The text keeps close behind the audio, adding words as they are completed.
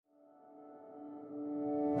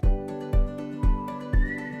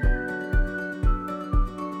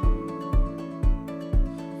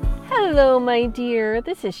Hello, my dear.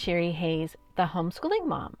 This is Sherry Hayes, the homeschooling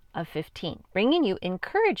mom of 15, bringing you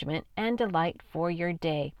encouragement and delight for your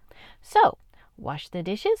day. So, wash the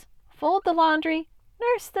dishes, fold the laundry,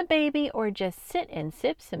 nurse the baby, or just sit and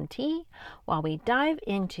sip some tea while we dive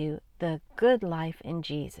into the good life in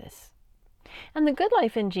Jesus. And the good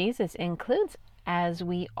life in Jesus includes as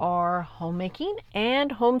we are homemaking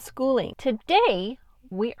and homeschooling. Today,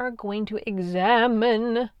 we are going to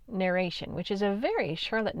examine narration, which is a very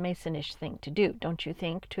Charlotte Mason-ish thing to do, don't you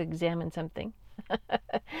think, to examine something?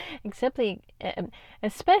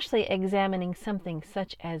 Especially examining something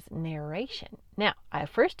such as narration. Now, I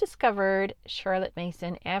first discovered Charlotte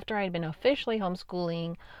Mason after I'd been officially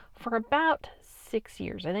homeschooling for about 6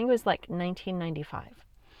 years. I think it was like 1995.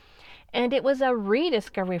 And it was a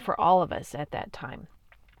rediscovery for all of us at that time.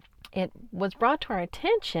 It was brought to our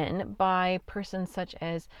attention by persons such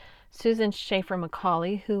as Susan Schaefer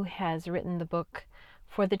Macaulay, who has written the book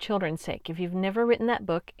For the Children's Sake. If you've never written that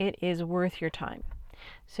book, it is worth your time.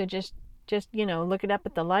 So just look it up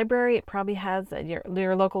at the library. It probably has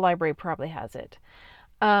your local library probably has it.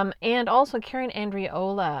 And also Karen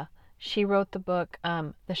Andreola, she wrote the book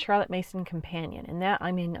The Charlotte Mason Companion, and that,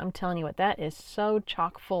 I'm telling you what, that is so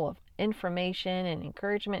chock full of information and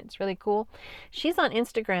encouragement. It's really cool. She's on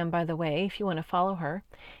Instagram, by the way, if you want to follow her.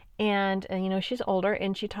 And she's older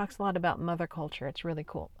and she talks a lot about mother culture. It's really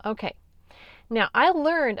cool. Okay. Now, I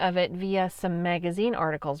learned of it via some magazine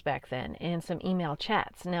articles back then and some email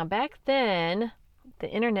chats. Now, back then, the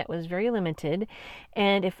internet was very limited,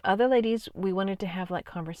 and if other ladies, we wanted to have like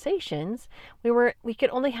conversations, we could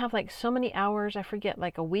only have like so many hours, I forget,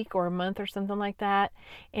 like a week or a month or something like that,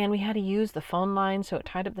 and we had to use the phone line, so it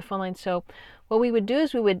tied up the phone line. So what we would do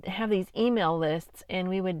is we would have these email lists, and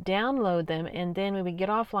we would download them, and then we would get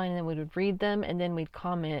offline, and then we would read them, and then we'd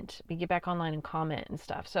comment. We'd get back online and comment and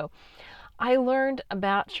stuff. So I learned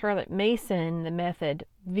about Charlotte Mason, the method,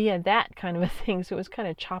 via that kind of a thing, so it was kind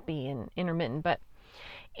of choppy and intermittent. But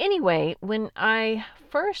anyway, when I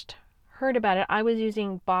first heard about it, I was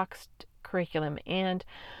using boxed curriculum, and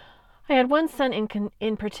I had one son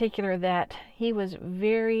in particular that he was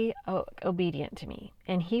very obedient to me,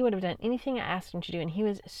 and he would have done anything I asked him to do, and he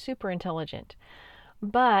was super intelligent.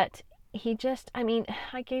 But he just,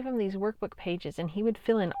 I gave him these workbook pages, and he would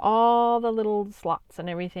fill in all the little slots and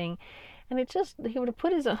everything, and he would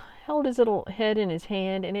have held his little head in his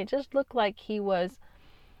hand, and it just looked like he was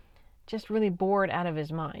just really bored out of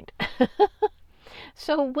his mind.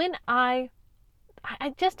 So when I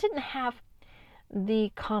just didn't have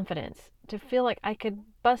the confidence to feel like I could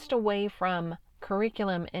bust away from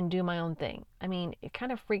curriculum and do my own thing. It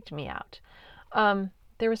kind of freaked me out.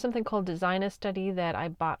 There was something called Design a Study that I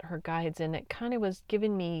bought her guides, and it kind of was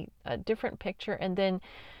giving me a different picture. And then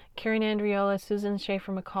Karen Andreola, Susan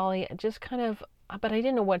Schaefer Macaulay, but I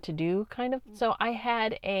didn't know what to do, kind of. So I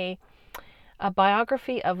had a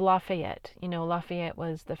biography of Lafayette. Lafayette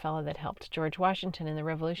was the fellow that helped George Washington in the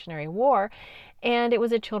Revolutionary War, and it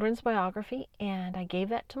was a children's biography, and I gave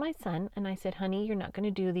that to my son, and I said, honey, you're not going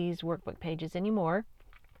to do these workbook pages anymore.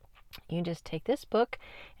 You just take this book,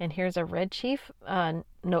 and here's a Red Chief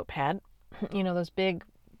notepad,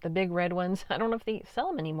 the big red ones. I don't know if they sell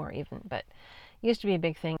them anymore even, but used to be a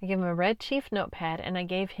big thing. I gave him a Red Chief notepad, and I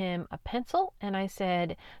gave him a pencil, and I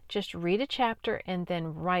said, just read a chapter and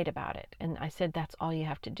then write about it. And I said, that's all you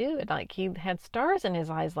have to do. And he had stars in his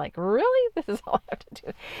eyes, like, really? This is all I have to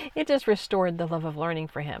do? It just restored the love of learning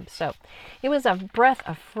for him. So it was a breath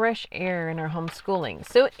of fresh air in our homeschooling.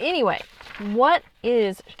 So anyway, what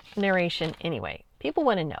is narration anyway? People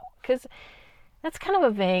want to know, because that's kind of a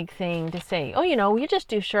vague thing to say. Oh, you just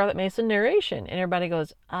do Charlotte Mason narration. And everybody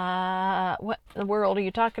goes, what in the world are you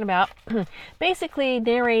talking about? Basically,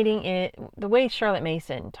 narrating it, the way Charlotte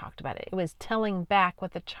Mason talked about it, it was telling back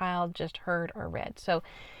what the child just heard or read. So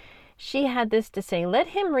she had this to say: let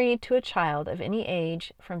him read to a child of any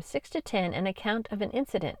age from 6 to 10 an account of an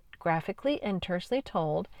incident, graphically and tersely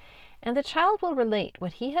told, and the child will relate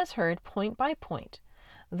what he has heard point by point,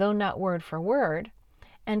 though not word for word,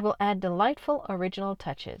 and will add delightful original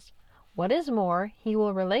touches. What is more, he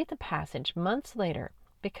will relate the passage months later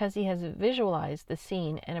because he has visualized the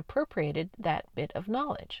scene and appropriated that bit of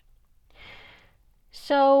knowledge.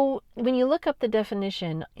 So when you look up the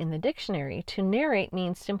definition in the dictionary, to narrate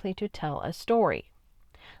means simply to tell a story.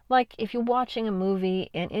 Like if you're watching a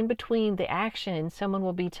movie and in between the action, someone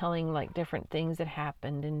will be telling like different things that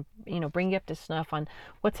happened and, bring you up to snuff on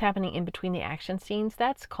what's happening in between the action scenes.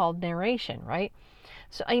 That's called narration, right?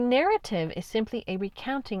 So a narrative is simply a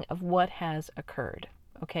recounting of what has occurred.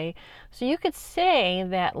 Okay, so you could say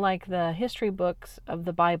that like the history books of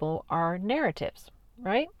the Bible are narratives,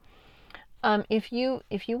 right? If you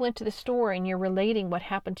went to the store and you're relating what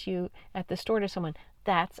happened to you at the store to someone,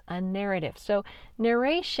 that's a narrative. So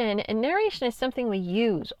narration is something we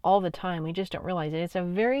use all the time. We just don't realize it. It's a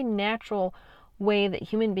very natural way that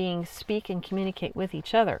human beings speak and communicate with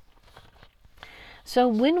each other. So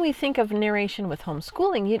when we think of narration with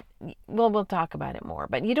homeschooling, we'll talk about it more,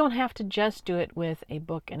 but you don't have to just do it with a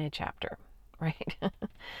book and a chapter, right?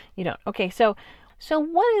 You don't. Okay, so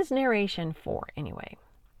what is narration for anyway?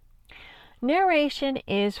 Narration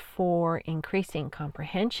is for increasing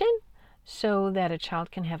comprehension so that a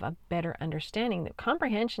child can have a better understanding. That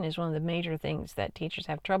comprehension is one of the major things that teachers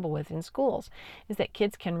have trouble with in schools, is that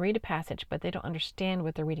kids can read a passage, but they don't understand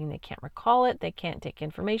what they're reading. They can't recall it. They can't take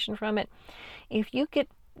information from it. If you get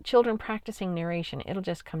children practicing narration, it'll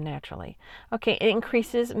just come naturally. Okay, it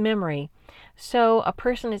increases memory. So a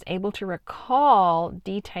person is able to recall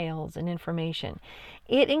details and information.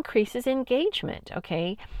 It increases engagement,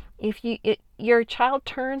 okay? If your child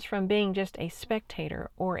turns from being just a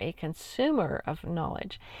spectator or a consumer of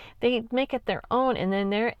knowledge, they make it their own, and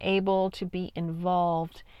then they're able to be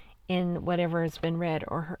involved in whatever has been read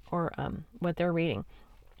or what they're reading.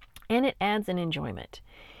 And it adds an enjoyment.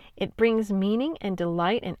 It brings meaning and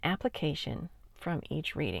delight and application from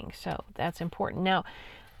each reading. So that's important. Now,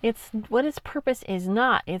 what its purpose is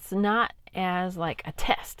not. It's not as like a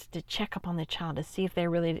test to check up on the child to see if they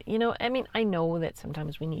really, I know that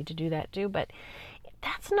sometimes we need to do that too, but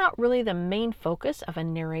that's not really the main focus of a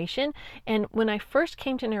narration. And when I first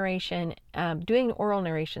came to narration, doing oral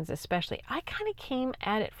narrations especially, I kind of came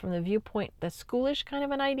at it from the viewpoint, the schoolish kind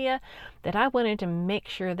of an idea, that I wanted to make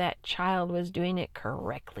sure that child was doing it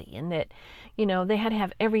correctly, and that, they had to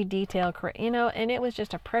have every detail correct, and it was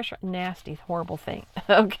just a pressure, nasty, horrible thing.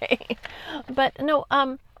 Okay. But no,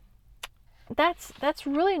 that's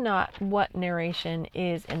really not what narration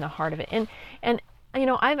is in the heart of it. And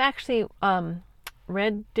I've actually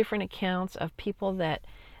read different accounts of people that,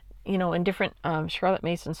 in different Charlotte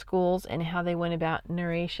Mason schools, and how they went about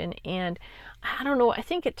narration. And I don't know, I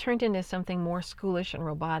think it turned into something more schoolish and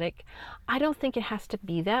robotic. I don't think it has to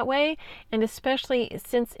be that way. And especially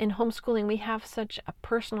since in homeschooling we have such a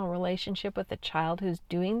personal relationship with the child who's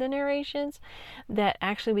doing the narrations, that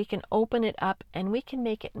actually we can open it up and we can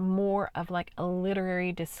make it more of like a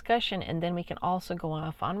literary discussion. And then we can also go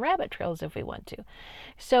off on rabbit trails if we want to.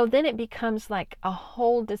 So then it becomes like a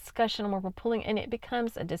whole discussion where we're pulling, and it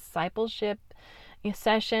becomes a discipleship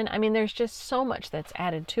session. I mean, there's just so much that's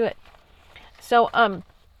added to it. So,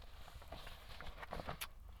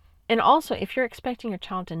 and also, if you're expecting your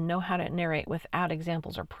child to know how to narrate without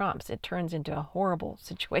examples or prompts, it turns into a horrible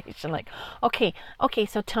situation. Like, okay,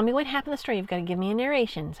 so tell me what happened in the story. You've got to give me a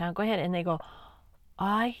narration. So go ahead. And they go,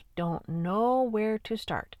 I don't know where to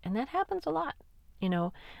start. And that happens a lot,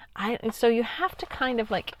 so you have to kind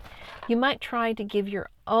of like, you might try to give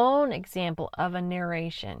your own example of a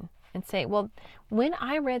narration and say, well, when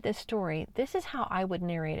I read this story, this is how I would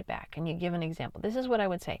narrate it back. And you give an example. This is what I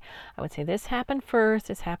would say. I would say this happened first,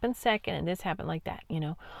 this happened second, and this happened like that,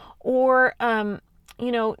 Or,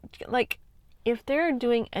 like if they're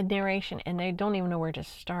doing a narration and they don't even know where to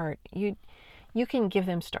start, you can give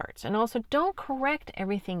them starts. And also, don't correct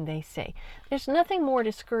everything they say. There's nothing more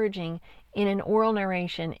discouraging in an oral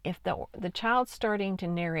narration if the child's starting to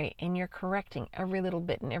narrate and you're correcting every little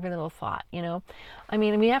bit and every little thought, I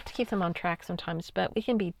mean, we have to keep them on track sometimes, but we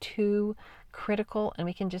can be too critical and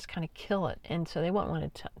we can just kind of kill it. And so they won't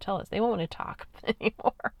want to tell us. They won't want to talk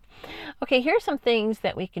anymore. Okay, here's some things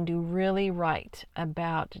that we can do really right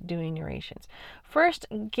about doing narrations. First,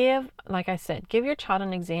 like I said, give your child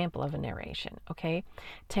an example of a narration, okay?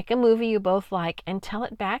 Take a movie you both like and tell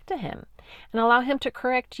it back to him. And allow him to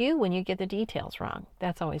correct you when you get the details wrong.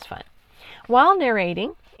 That's always fun. While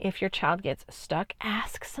narrating, if your child gets stuck,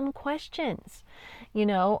 ask some questions.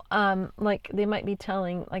 Like they might be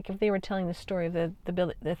telling, like if they were telling the story of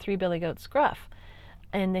the three billy goats gruff,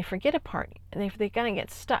 and they forget a part, they kind of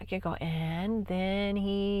get stuck. You go, and then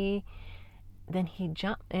he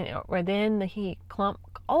jumped, or then he clumped.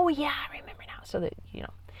 Oh yeah, I remember now. So that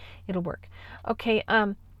it'll work. Okay.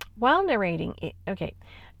 While narrating,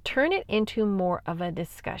 turn it into more of a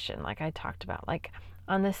discussion, like I talked about, like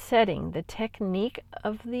on the setting, the technique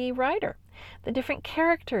of the writer, the different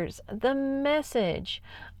characters, the message,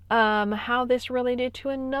 how this related to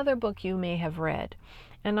another book you may have read.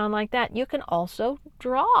 And on like that, you can also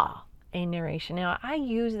draw a narration. Now, I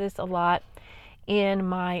use this a lot in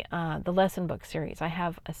my the lesson book series. I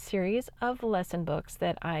have a series of lesson books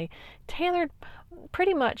that I tailored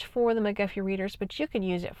pretty much for the McGuffey readers, but you can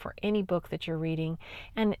use it for any book that you're reading.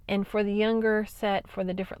 And for the younger set, for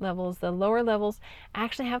the different levels, the lower levels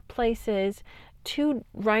actually have places to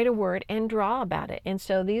write a word and draw about it. And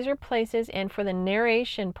so these are places, and for the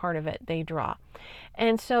narration part of it, they draw.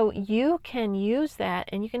 And so you can use that,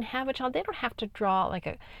 and you can have a child, they don't have to draw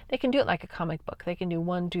they can do it like a comic book. They can do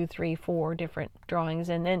 1, 2, 3, 4 different drawings,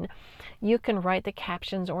 and then you can write the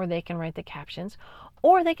captions, or they can write the captions,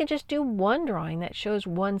 or they can just do one drawing that shows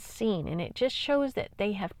one scene, and it just shows that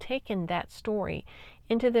they have taken that story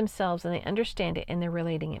into themselves and they understand it and they're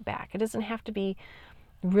relating it back. It doesn't have to be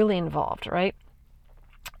really involved, right?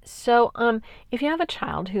 So if you have a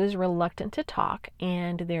child who is reluctant to talk,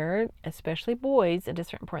 and they're, especially boys at a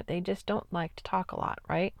certain point, they just don't like to talk a lot,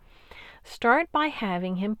 right? Start by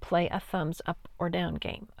having him play a thumbs up or down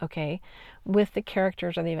game, okay, with the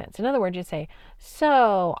characters or the events. In other words, you say,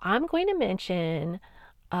 so I'm going to mention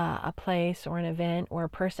a place or an event or a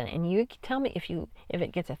person, and you tell me if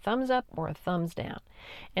it gets a thumbs up or a thumbs down.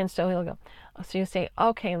 And so he'll go, so you say,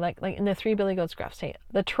 okay, like in the Three Billy Goats graph, say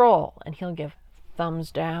the troll, and he'll give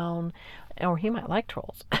thumbs down, or he might like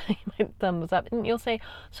trolls. He might thumbs up, and you'll say,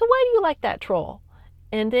 so why do you like that troll?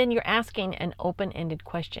 And then you're asking an open-ended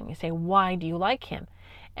question. You say, why do you like him?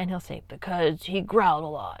 And he'll say, because he growled a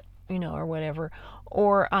lot, or whatever.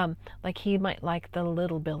 Or like he might like the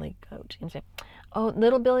little Billy Goat, and say, oh,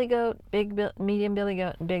 little Billy Goat, medium Billy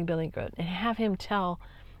Goat, and big Billy Goat, and have him tell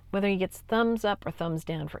whether he gets thumbs up or thumbs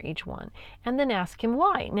down for each one, and then ask him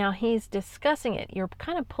why. Now he's discussing it. You're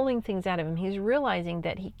kind of pulling things out of him. He's realizing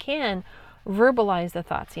that he can verbalize the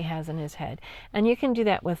thoughts he has in his head, and you can do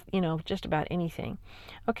that with just about anything.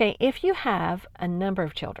 Okay, if you have a number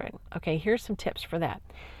of children, okay, here's some tips for that.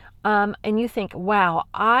 And you think, wow,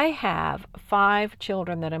 I have 5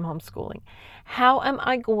 children that I'm homeschooling. How am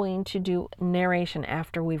I going to do narration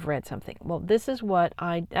after we've read something? Well, that's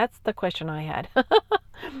the question I had.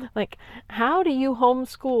 Like, how do you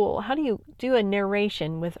homeschool? How do you do a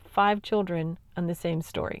narration with 5 children on the same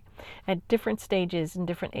story at different stages and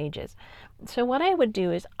different ages? So what I would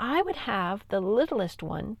do is I would have the littlest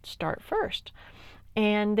one start first.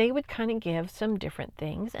 And they would kind of give some different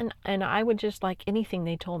things, and I would just like anything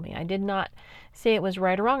they told me. I did not say it was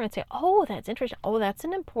right or wrong. I'd say, oh, that's interesting. Oh, that's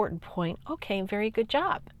an important point. Okay, very good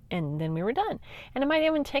job. And then we were done. And I might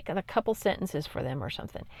even take a couple sentences for them or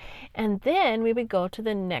something. And then we would go to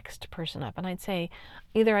the next person up, and I'd say,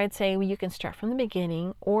 well, you can start from the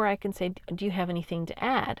beginning, or I can say, do you have anything to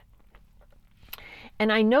add? And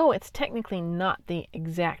I know it's technically not the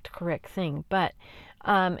exact correct thing, but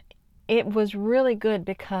it was really good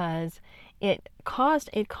because it caused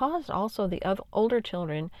also the older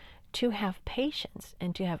children to have patience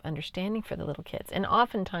and to have understanding for the little kids. And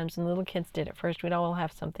oftentimes when the little kids did it first, we'd all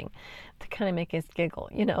have something to kind of make us giggle,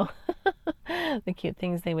 the cute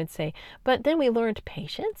things they would say. But then we learned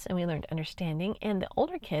patience and we learned understanding, and the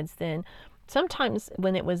older kids then, sometimes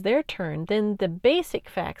when it was their turn, then the basic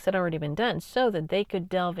facts had already been done so that they could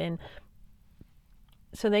delve in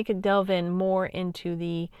more into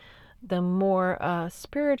the more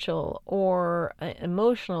spiritual or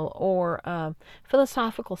emotional or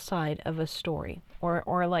philosophical side of a story,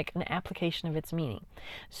 or like an application of its meaning.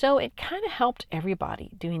 So it kind of helped everybody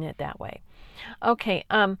doing it that way. Okay,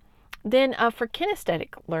 then for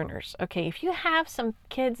kinesthetic learners, okay, if you have some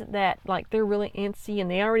kids that like they're really antsy and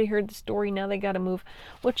they already heard the story, now they got to move,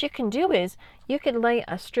 what you can do is you could lay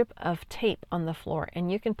a strip of tape on the floor,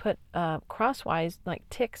 and you can put crosswise like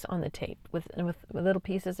ticks on the tape with little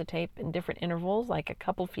pieces of tape in different intervals, like a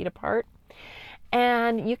couple feet apart.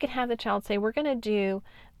 And you can have the child say, we're going to do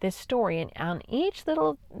this story, and on each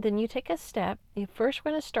then you take a step. First,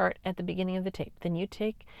 we're going to start at the beginning of the tape. Then you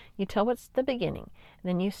tell what's the beginning.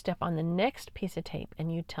 Then you step on the next piece of tape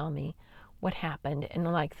and you tell me what happened,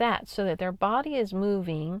 and like that, so that their body is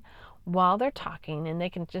moving while they're talking, and they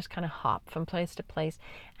can just kind of hop from place to place,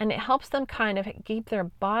 and it helps them kind of keep their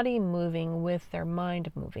body moving with their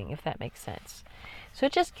mind moving, if that makes sense. So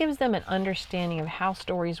it just gives them an understanding of how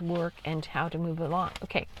stories work and how to move along.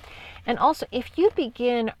 Okay, and also if you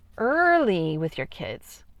begin early with your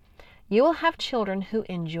kids, you will have children who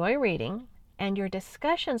enjoy reading, and your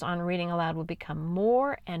discussions on reading aloud will become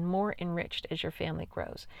more and more enriched as your family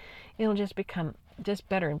grows. It'll just become just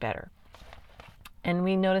better and better. And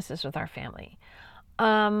we notice this with our family.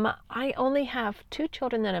 I only have 2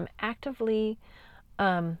 children that I'm actively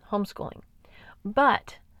homeschooling.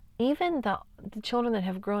 But even the children that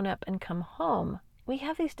have grown up and come home, we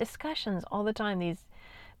have these discussions all the time, these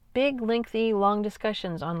big, lengthy, long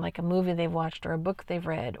discussions on like a movie they've watched or a book they've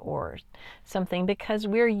read or something, because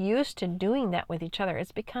we're used to doing that with each other.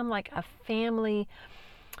 It's become like a family,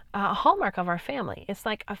 a hallmark of our family. It's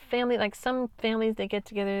like a family, like some families, they get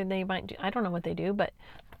together, they might do, I don't know what they do, but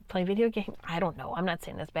play video games. I don't know. I'm not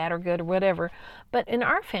saying that's bad or good or whatever. But in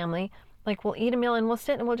our family, Like we'll eat a meal and we'll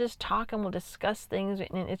sit and we'll just talk and we'll discuss things,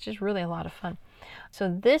 and it's just really a lot of fun.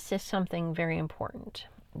 So this is something very important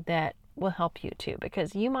that will help you too,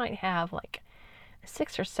 because you might have like a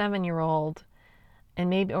 6 or 7 year old and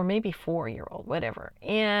maybe 4 year old, whatever,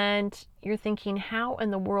 and you're thinking, how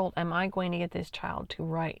in the world am I going to get this child to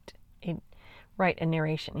write a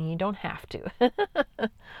narration? And you don't have to.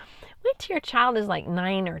 Wait till your child is like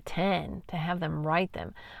 9 or 10 to have them write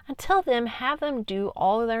them. Until then, have them do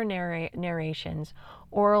all of their narrations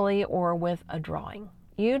orally or with a drawing.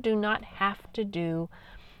 You do not have to do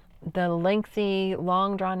the lengthy,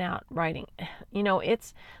 long drawn out writing. You know,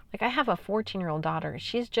 it's like I have a 14-year-old daughter.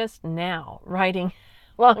 She's just now writing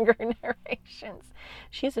longer narrations.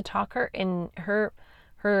 She's a talker in her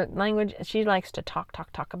language. She likes to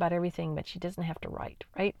talk about everything, but she doesn't have to write,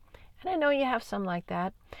 right? And I know you have some like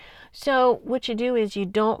that. So what you do is you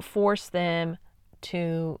don't force them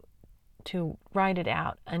to write it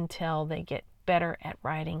out until they get better at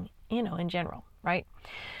writing, you know, in general, right?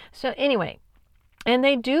 So anyway, and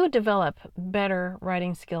they do develop better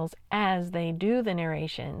writing skills as they do the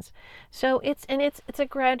narrations. So it's a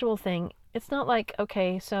gradual thing. It's not like,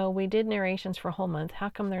 okay, so we did narrations for a whole month. How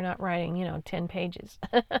come they're not writing, 10 pages?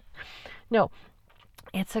 No,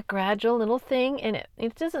 it's a gradual little thing, and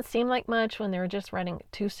it doesn't seem like much when they're just writing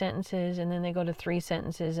 2 sentences, and then they go to 3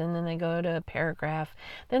 sentences, and then they go to a paragraph,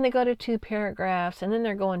 then they go to 2 paragraphs, and then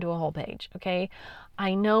they're going to a whole page, okay?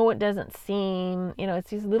 I know it doesn't seem, it's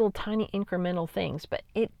these little tiny incremental things, but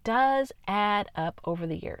it does add up over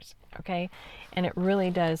the years, okay? And it really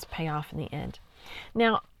does pay off in the end.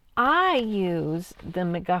 Now, I use the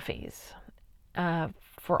McGuffies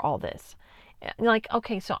for all this. Like,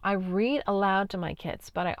 okay, so I read aloud to my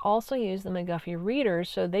kids, but I also use the McGuffey readers,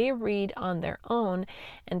 so they read on their own,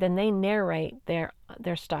 and then they narrate their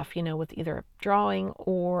stuff, with either a drawing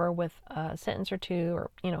or with a sentence or 2,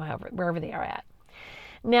 or wherever they are at.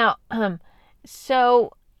 Now,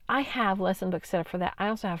 so I have lesson books set up for that. I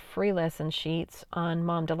also have free lesson sheets on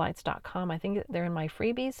momdelights.com. I think they're in my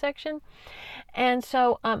freebies section, and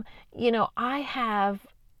so I have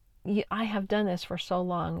done this for so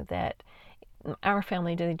long that our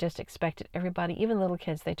family, they just expect it. Everybody, even little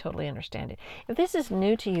kids, they totally understand it. If this is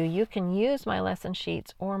new to you, you can use my lesson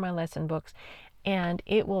sheets or my lesson books, and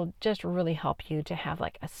it will just really help you to have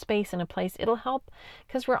like a space and a place. It'll help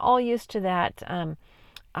because we're all used to that.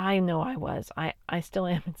 I know I still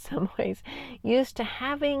am in some ways, used to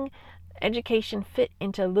having education fit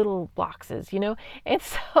into little boxes, and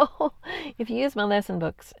so if you use my lesson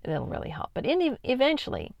books, it'll really help. But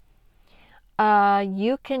eventually,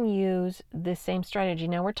 you can use the same strategy.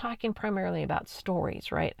 Now we're talking primarily about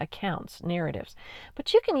stories, right? Accounts, narratives,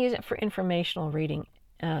 but you can use it for informational reading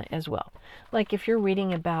as well. Like if you're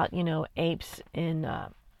reading about, apes in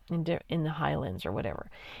the highlands or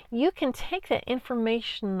whatever, you can take that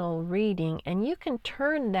informational reading and you can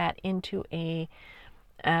turn that into a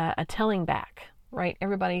telling back. Right?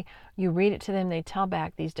 Everybody, you read it to them, they tell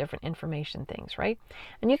back these different information things, right?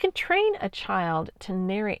 And you can train a child to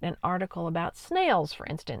narrate an article about snails, for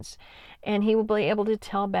instance, and he will be able to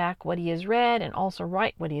tell back what he has read and also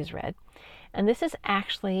write what he has read. And this is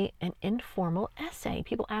actually an informal essay.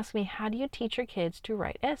 People ask me, how do you teach your kids to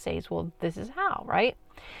write essays? Well, this is how, right?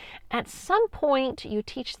 At some point, you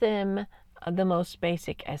teach them the most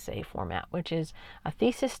basic essay format, which is a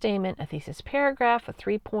thesis statement, a thesis paragraph with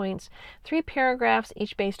 3 points, 3 paragraphs,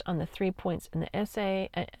 each based on the 3 points in the essay,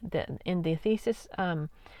 in the thesis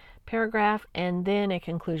paragraph, and then a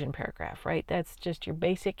conclusion paragraph, right? That's just your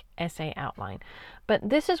basic essay outline. But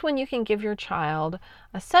this is when you can give your child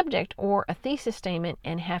a subject or a thesis statement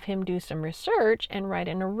and have him do some research and write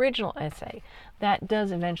an original essay. That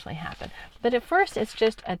does eventually happen. But at first, it's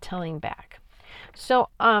just a telling back. So,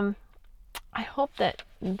 I hope that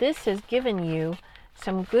this has given you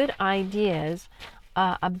some good ideas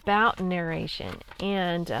about narration.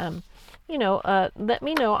 And, let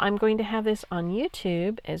me know. I'm going to have this on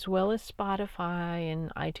YouTube as well as Spotify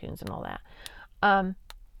and iTunes and all that.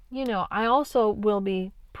 I also will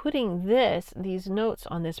be putting these notes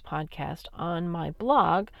on this podcast on my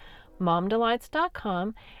blog,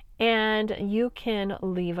 momdelights.com. And you can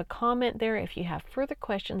leave a comment there if you have further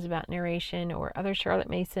questions about narration or other Charlotte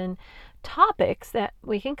Mason topics that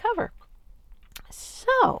we can cover.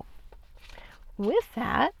 So, with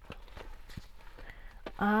that,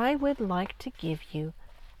 I would like to give you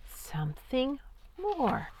something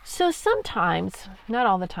more. So sometimes, not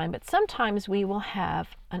all the time, but sometimes we will have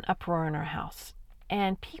an uproar in our house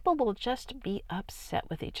and people will just be upset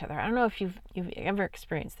with each other. I don't know if you've ever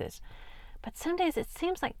experienced this. But some days it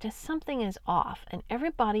seems like just something is off and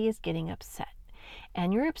everybody is getting upset.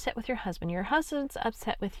 and you're upset with your husband's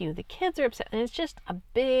upset with you, the kids are upset, and it's just a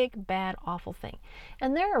big, bad, awful thing.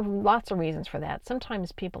 And there are lots of reasons for that.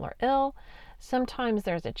 Sometimes people are ill, sometimes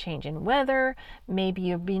there's a change in weather, maybe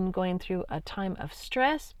you've been going through a time of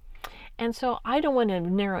stress. And so I don't want to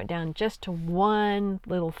narrow it down just to one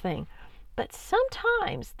little thing. But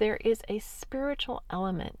sometimes there is a spiritual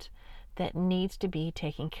element that needs to be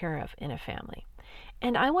taken care of in a family.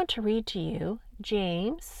 And I want to read to you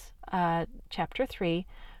James chapter 3,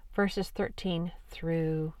 verses 13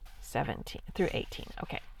 through 18.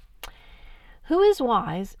 Okay. Who is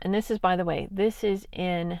wise, and this is, by the way, this is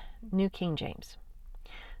in New King James.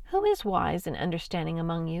 Who is wise and understanding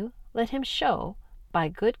among you? Let him show by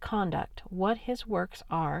good conduct what his works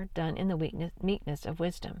are done in the meekness of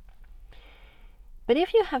wisdom. But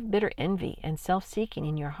if you have bitter envy and self-seeking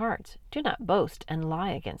in your hearts, do not boast and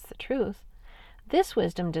lie against the truth. This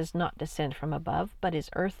wisdom does not descend from above, but is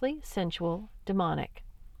earthly, sensual, demonic.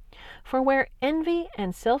 For where envy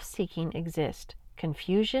and self-seeking exist,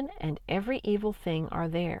 confusion and every evil thing are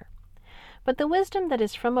there. But the wisdom that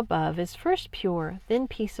is from above is first pure, then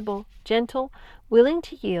peaceable, gentle, willing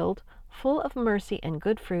to yield, full of mercy and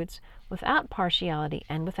good fruits, without partiality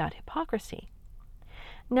and without hypocrisy.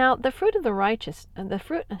 Now the fruit of righteousness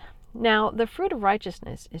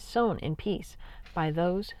is sown in peace by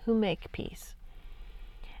those who make peace.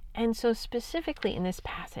 And so specifically in this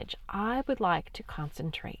passage, I would like to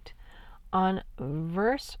concentrate on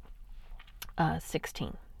verse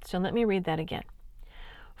 16. So let me read that again.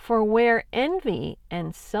 For where envy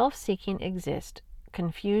and self-seeking exist,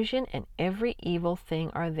 confusion and every evil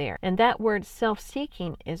thing are there. And that word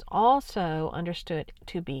self-seeking is also understood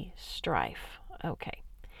to be strife. Okay.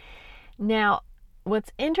 Now,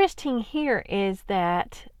 what's interesting here is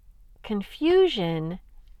that confusion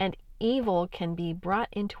and evil can be brought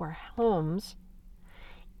into our homes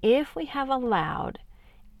if we have allowed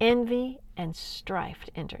envy and strife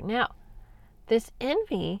to enter. Now, this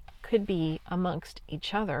envy could be amongst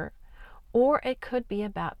each other, or it could be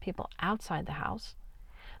about people outside the house.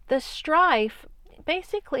 The strife,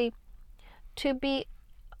 basically, to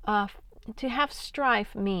have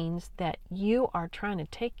strife means that you are trying to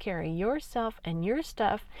take care of yourself and your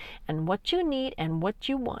stuff and what you need and what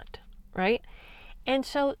you want, right? And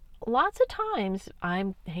so lots of times,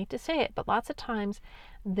 I hate to say it, but lots of times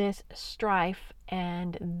this strife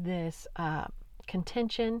and this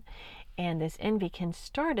contention and this envy can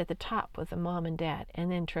start at the top with the mom and dad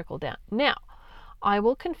and then trickle down. Now, I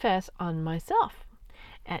will confess on myself.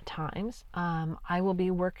 At times, I will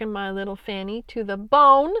be working my little fanny to the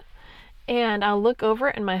bone, and I'll look over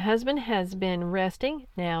and my husband has been resting.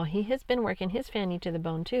 Now, he has been working his fanny to the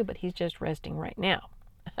bone too, but he's just resting right now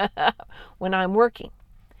when I'm working.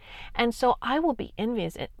 And so I will be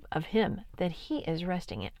envious of him that he is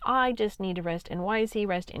resting and I just need to rest. And why is he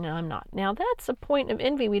resting and I'm not? Now, that's a point of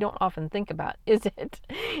envy we don't often think about, is it?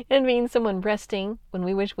 Envying someone resting when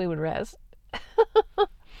we wish we would rest.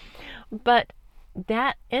 But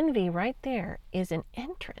that envy right there is an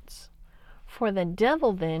entrance for the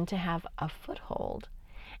devil then to have a foothold.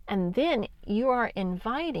 And then you are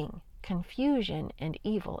inviting confusion and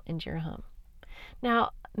evil into your home.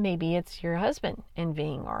 Now, maybe it's your husband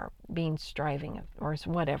envying or being striving or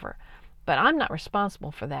whatever, but I'm not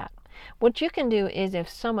responsible for that. What you can do is if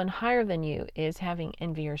someone higher than you is having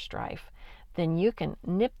envy or strife, then you can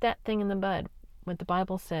nip that thing in the bud. What the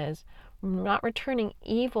Bible says, not returning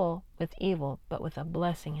evil with evil, but with a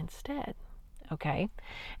blessing instead. Okay?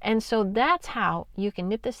 And so that's how you can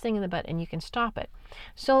nip this thing in the bud and you can stop it.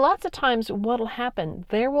 So lots of times what'll happen,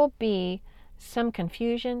 there will be some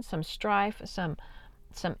confusion, some strife, some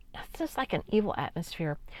just like an evil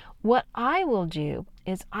atmosphere. What I will do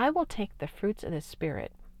is I will take the fruits of the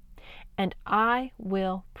Spirit and I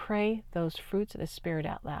will pray those fruits of the Spirit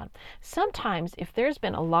out loud. Sometimes, if there's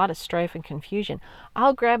been a lot of strife and confusion,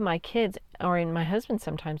 I'll grab my kids, or my husband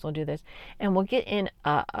sometimes will do this, and we'll get in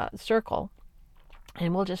a circle,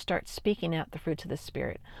 and we'll just start speaking out the fruits of the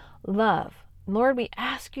Spirit. Love. Lord, we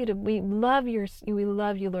love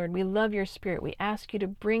you, Lord. We love your Spirit. We ask you to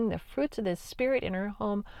bring the fruits of the Spirit in our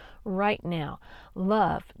home right now.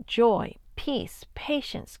 Love, joy, peace,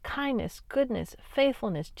 patience, kindness, goodness,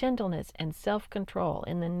 faithfulness, gentleness, and self-control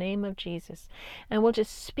in the name of Jesus. And we'll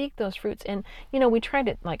just speak those fruits. And, we tried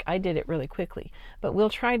it, like I did it really quickly, but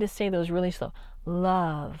we'll try to say those really slow.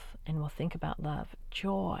 Love, and we'll think about love,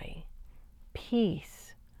 joy,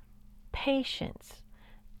 peace, patience,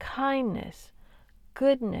 kindness,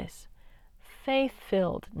 goodness,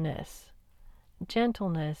 faith-filledness,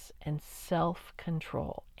 gentleness, and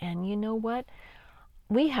self-control. And you know what?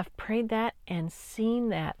 we have prayed that and seen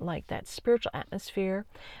that, like that spiritual atmosphere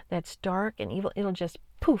that's dark and evil, it'll just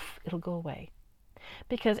poof, it'll go away.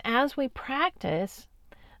 Because as we practice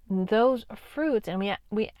those fruits, and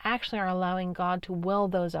we actually are allowing God to well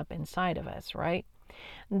those up inside of us, right?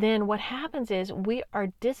 Then what happens is we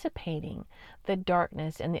are dissipating the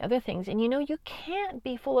darkness and the other things. And you can't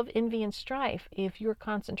be full of envy and strife if you're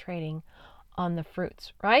concentrating on the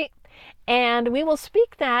fruits, right? And we will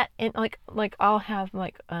speak that, and like I'll have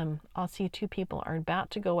I'll see two people are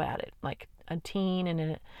about to go at it, like a teen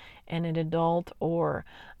and an adult, or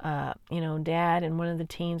dad and one of the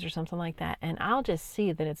teens or something like that, and I'll just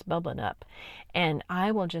see that it's bubbling up, and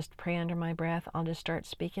I will just pray under my breath. I'll just start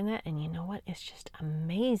speaking that, and you know what? It's just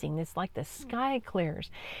amazing. It's like the sky clears,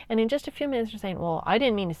 and in just a few minutes, you're saying, "Well, I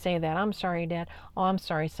didn't mean to say that. I'm sorry, Dad." "Oh, I'm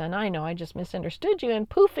sorry, son. I know. I just misunderstood you," and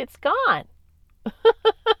poof, it's gone.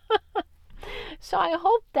 So I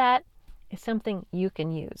hope that is something you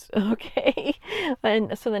can use, okay?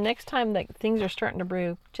 And so the next time that things are starting to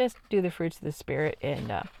brew, just do the fruits of the Spirit,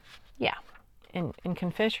 and and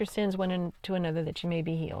confess your sins one to another that you may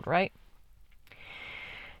be healed, right?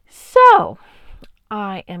 So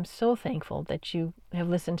I am so thankful that you have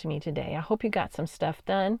listened to me today. I hope you got some stuff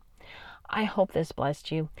done. I hope this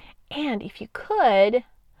blessed you. And if you could,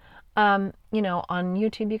 on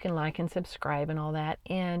YouTube, you can like and subscribe and all that.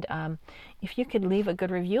 And if you could leave a good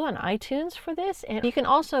review on iTunes for this. And you can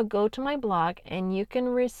also go to my blog, and you can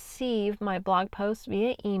receive my blog posts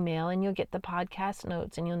via email, and you'll get the podcast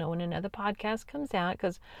notes, and you'll know when another podcast comes out,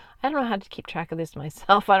 because I don't know how to keep track of this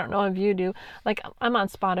myself. I don't know if you do. Like, I'm on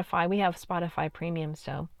Spotify. We have Spotify Premium,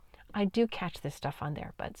 so I do catch this stuff on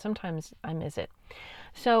there, but sometimes I miss it.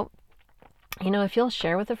 So if you'll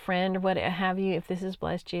share with a friend or what have you, if this has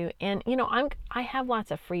blessed you. And, I have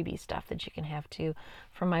lots of freebie stuff that you can have too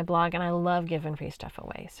from my blog, and I love giving free stuff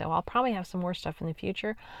away. So I'll probably have some more stuff in the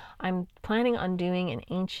future. I'm planning on doing an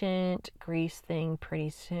ancient Greece thing pretty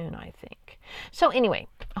soon, I think. So anyway,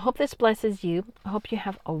 I hope this blesses you. I hope you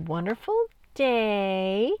have a wonderful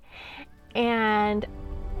day, and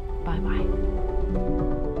bye-bye.